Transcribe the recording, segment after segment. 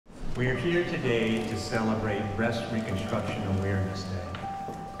We're here today to celebrate Breast Reconstruction Awareness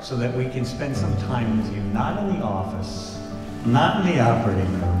Day so that we can spend some time with you, not in the office, not in the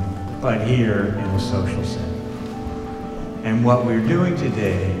operating room, but here in the social setting. And what we're doing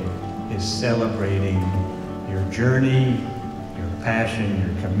today is celebrating your journey, your passion,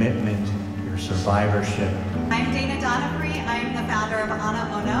 your commitment, your survivorship. I'm Dana Donofree. I'm the founder of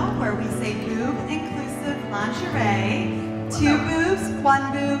Ana Ono, where we say boob inclusive lingerie. 2 boobs,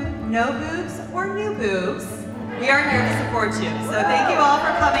 1 boob, no boobs, or new boobs. We are here to support you. So thank you all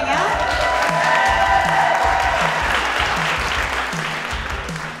for coming out.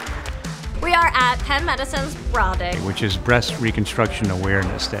 We are at Penn Medicine's Bra Day, which is Breast Reconstruction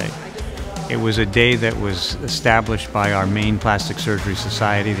Awareness Day. It was a day that was established by our main plastic surgery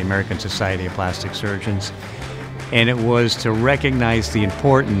society, the American Society of Plastic Surgeons, and it was to recognize the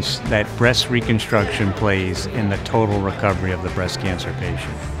importance that breast reconstruction plays in the total recovery of the breast cancer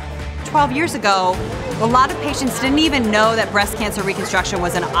patient. 12 years ago, a lot of patients didn't even know that breast cancer reconstruction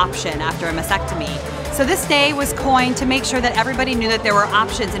was an option after a mastectomy. So this day was coined to make sure that everybody knew that there were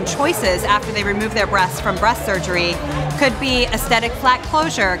options and choices after they removed their breasts from breast surgery. Could be aesthetic flat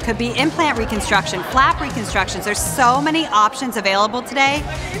closure, could be implant reconstruction, flap reconstructions. There's so many options available today.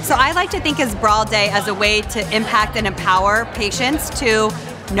 So I like to think of Bra Day as a way to impact and empower patients to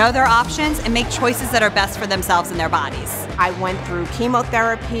know their options and make choices that are best for themselves and their bodies. I went through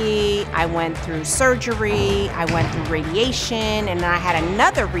chemotherapy, I went through surgery, I went through radiation, and then I had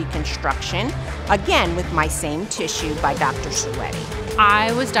another reconstruction, again with my same tissue by Dr. Suetti.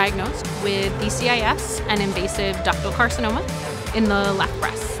 I was diagnosed with BCIS and invasive ductal carcinoma in the left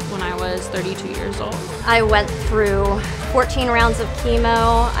breast when I was 32 years old. I went through 14 rounds of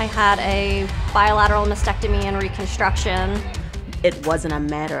chemo. I had a bilateral mastectomy and reconstruction. It wasn't a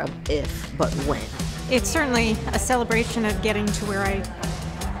matter of if, but when. It's certainly a celebration of getting to where I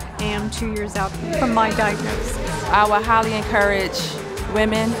am 2 years out from my diagnosis. I would highly encourage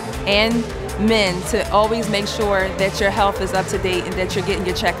women and men to always make sure that your health is up to date and that you're getting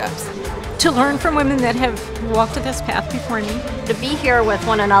your checkups. To learn from women that have walked this path before me. To be here with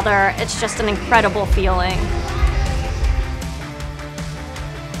one another, it's just an incredible feeling.